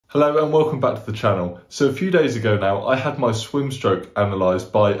Hello and welcome back to the channel. So a few days ago now, I had my swim stroke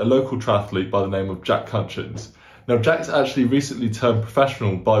analysed by a local triathlete by the name of Hutchens. Now Jack's actually recently turned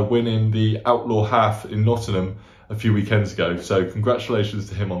professional by winning the Outlaw Half in Nottingham a few weekends ago, so congratulations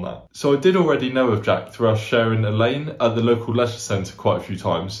to him on that. So I did already know of Jack through us sharing a lane at the local leisure centre quite a few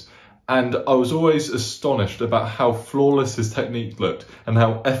times, and I was always astonished about how flawless his technique looked and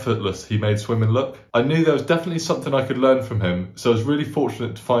how effortless he made swimming look. I knew there was definitely something I could learn from him, so I was really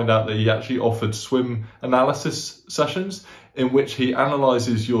fortunate to find out that he actually offered swim analysis sessions in which he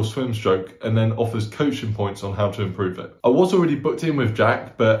analyses your swim stroke and then offers coaching points on how to improve it. I was already booked in with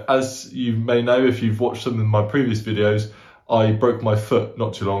Jack, but as you may know if you've watched some of my previous videos, I broke my foot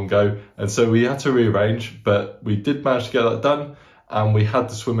not too long ago, and so we had to rearrange, but we did manage to get that done. And we had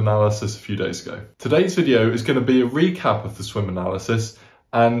the swim analysis a few days ago. Today's video is going to be a recap of the swim analysis,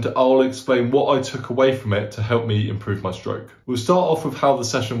 and I'll explain what I took away from it to help me improve my stroke. We'll start off with how the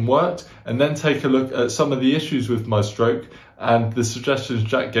session worked and then take a look at some of the issues with my stroke and the suggestions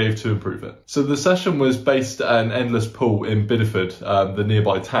Jack gave to improve it. So the session was based at an endless pool in Bideford, the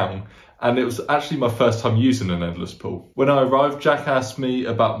nearby town. And it was actually my first time using an endless pool. When I arrived, Jack asked me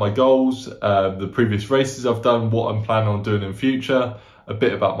about my goals, the previous races I've done, what I'm planning on doing in future, a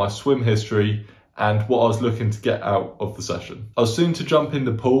bit about my swim history, and what I was looking to get out of the session. I was soon to jump in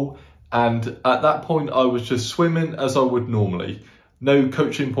the pool, and at that point I was just swimming as I would normally. No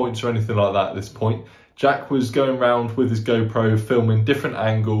coaching points or anything like that at this point. Jack was going around with his GoPro filming different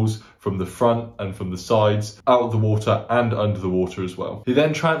angles from the front and from the sides, out of the water and under the water as well. He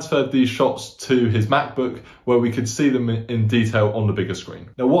then transferred these shots to his MacBook where we could see them in detail on the bigger screen.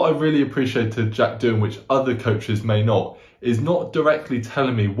 Now what I really appreciated Jack doing, which other coaches may not, is not directly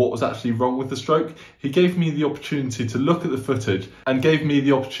telling me what was actually wrong with the stroke. He gave me the opportunity to look at the footage and gave me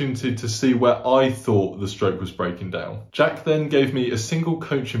the opportunity to see where I thought the stroke was breaking down. Jack then gave me a single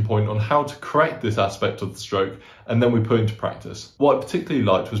coaching point on how to correct this aspect of the stroke, and then we put into practice. What I particularly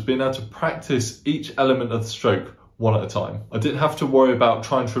liked was being able to practice each element of the stroke one at a time. I didn't have to worry about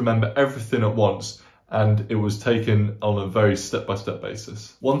trying to remember everything at once, and it was taken on a very step-by-step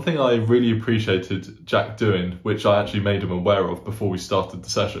basis. One thing I really appreciated Jack doing, which I actually made him aware of before we started the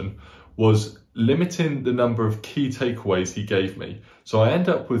session, was limiting the number of key takeaways he gave me. So I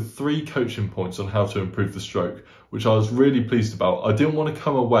ended up with 3 coaching points on how to improve the stroke, which I was really pleased about. I didn't want to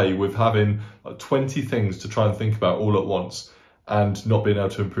come away with having 20 things to try and think about all at once and not being able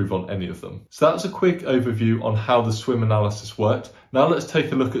to improve on any of them. So that's a quick overview on how the swim analysis worked. Now let's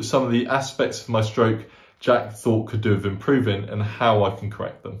take a look at some of the aspects of my stroke Jack thought could do with improving and how I can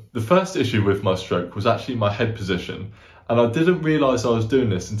correct them. The first issue with my stroke was actually my head position, and I didn't realise I was doing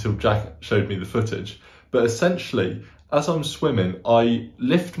this until Jack showed me the footage. But essentially, as I'm swimming, I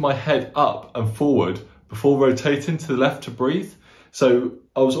lift my head up and forward before rotating to the left to breathe. So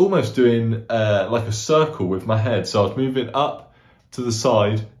I was almost doing like a circle with my head. So I was moving up to the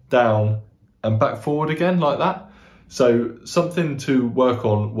side, down and back forward again like that. So something to work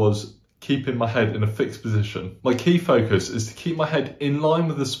on was keeping my head in a fixed position. My key focus is to keep my head in line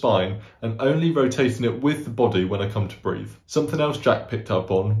with the spine and only rotating it with the body when I come to breathe. Something else Jack picked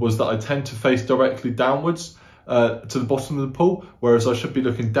up on was that I tend to face directly downwards to the bottom of the pool, whereas I should be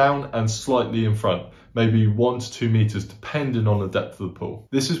looking down and slightly in front, maybe 1 to 2 meters depending on the depth of the pool.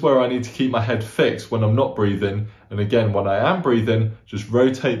 This is where I need to keep my head fixed when I'm not breathing, and again when I am breathing, just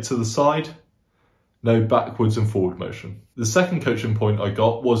rotate to the side, no backwards and forward motion. The second coaching point I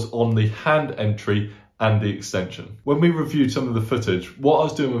got was on the hand entry and the extension. When we reviewed some of the footage, what I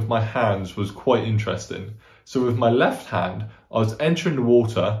was doing with my hands was quite interesting. So with my left hand, I was entering the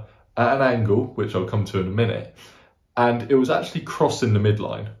water at an angle, which I'll come to in a minute, and it was actually crossing the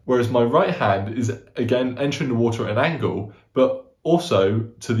midline. Whereas my right hand is again entering the water at an angle, but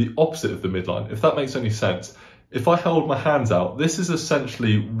also to the opposite of the midline, if that makes any sense. If I hold my hands out, this is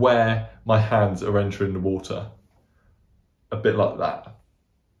essentially where my hands are entering the water, a bit like that.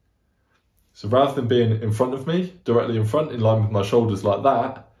 So rather than being in front of me, directly in front, in line with my shoulders like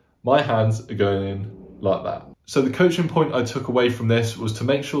that, my hands are going in like that. So the coaching point I took away from this was to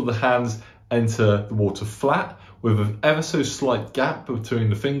make sure the hands enter the water flat with an ever so slight gap between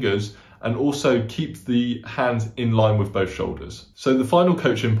the fingers, and also keep the hands in line with both shoulders. So the final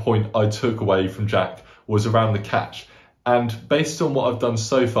coaching point I took away from Jack was around the catch. And based on what I've done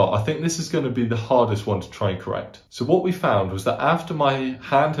so far, I think this is going to be the hardest one to try and correct. So what we found was that after my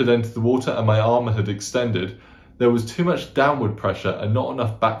hand had entered the water and my arm had extended, there was too much downward pressure and not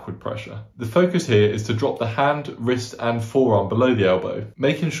enough backward pressure. The focus here is to drop the hand, wrist and forearm below the elbow,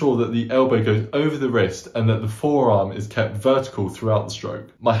 making sure that the elbow goes over the wrist and that the forearm is kept vertical throughout the stroke.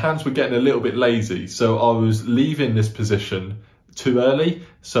 My hands were getting a little bit lazy, so I was leaving this position too early.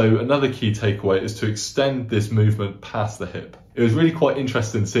 So another key takeaway is to extend this movement past the hip. It was really quite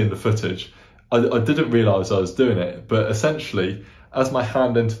interesting seeing the footage. I didn't realise I was doing it, but essentially as my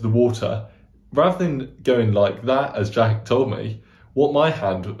hand entered the water, rather than going like that as Jack told me, what my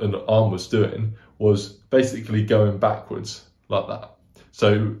hand and arm was doing was basically going backwards like that.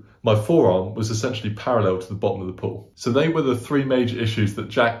 So my forearm was essentially parallel to the bottom of the pool. So they were the three major issues that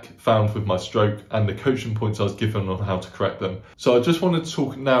Jack found with my stroke and the coaching points I was given on how to correct them. So I just wanted to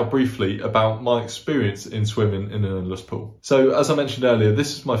talk now briefly about my experience in swimming in an endless pool. So as I mentioned earlier,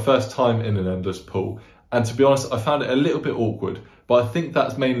 this is my first time in an endless pool. And to be honest, I found it a little bit awkward, but I think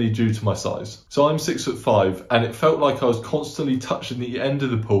that's mainly due to my size. So I'm 6'5", and it felt like I was constantly touching the end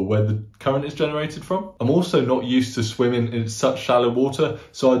of the pool where the current is generated from. I'm also not used to swimming in such shallow water,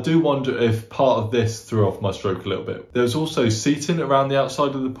 so I do wonder if part of this threw off my stroke a little bit. There's also seating around the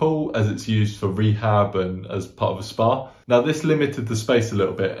outside of the pool as it's used for rehab and as part of a spa. Now this limited the space a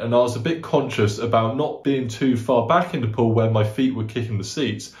little bit, and I was a bit conscious about not being too far back in the pool where my feet were kicking the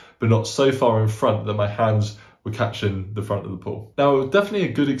seats, but not so far in front that my hands were catching the front of the pool. Now, it was definitely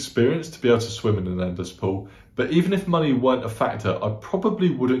a good experience to be able to swim in an endless pool, but even if money weren't a factor, I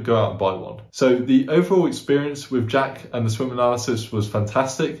probably wouldn't go out and buy one. So the overall experience with Jack and the swim analysis was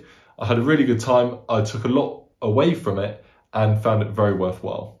fantastic. I had a really good time. I took a lot away from it and found it very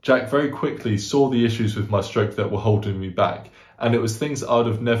worthwhile. Jack very quickly saw the issues with my stroke that were holding me back, and it was things I'd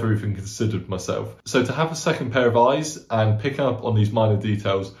have never even considered myself. So to have a second pair of eyes and pick up on these minor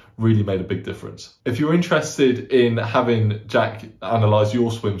details really made a big difference. If you're interested in having Jack analyse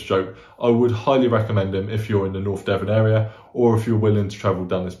your swim stroke, I would highly recommend him if you're in the North Devon area or if you're willing to travel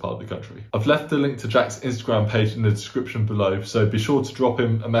down this part of the country. I've left the link to Jack's Instagram page in the description below, so be sure to drop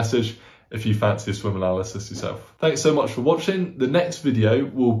him a message if you fancy a swim analysis yourself. Thanks so much for watching. The next video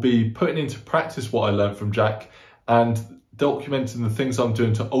will be putting into practice what I learned from Jack and documenting the things I'm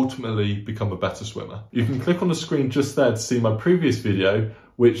doing to ultimately become a better swimmer. You can click on the screen just there to see my previous video,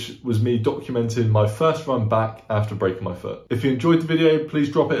 which was me documenting my first run back after breaking my foot. If you enjoyed the video, please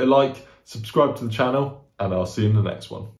drop it a like, subscribe to the channel, and I'll see you in the next one.